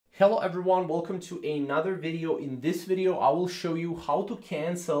Hello everyone, welcome to another video. In this video, I will show you how to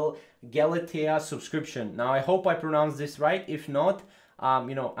cancel Galatea subscription. Now, I hope I pronounced this right. If not,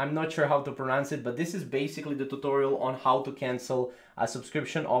 I'm not sure how to pronounce it, but this is basically the tutorial on how to cancel a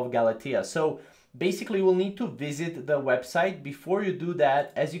subscription of Galatea. So basically, we'll need to visit the website. Before you do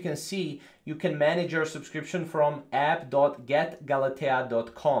that, as you can see, you can manage your subscription from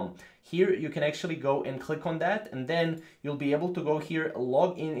app.getgalatea.com. Here you can actually go and click on that, and then you'll be able to go here,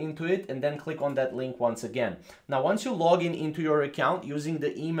 log in into it, and then click on that link once again. Now, once you log in into your account using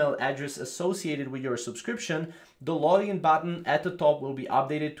the email address associated with your subscription, the login button at the top will be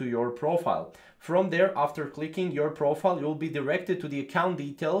updated to your profile. From there, after clicking your profile, you'll be directed to the account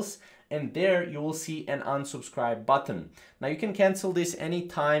details, and there you will see an unsubscribe button. Now, you can cancel this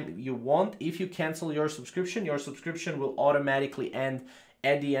anytime you want. If you cancel your subscription will automatically end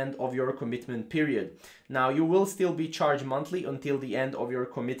at the end of your commitment period. Now, you will still be charged monthly until the end of your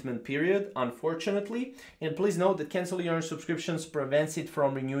commitment period, unfortunately. And please note that canceling your subscriptions prevents it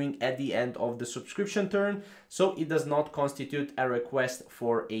from renewing at the end of the subscription term, so it does not constitute a request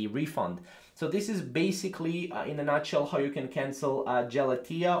for a refund. So this is basically, in a nutshell, how you can cancel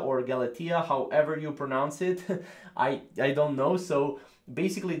Galatea or Galatea, however you pronounce it. I don't know. So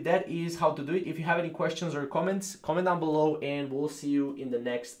basically, that is how to do it. If you have any questions or comments, comment down below, and we'll see you in the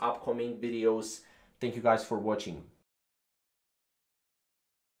next upcoming videos. Thank you guys for watching.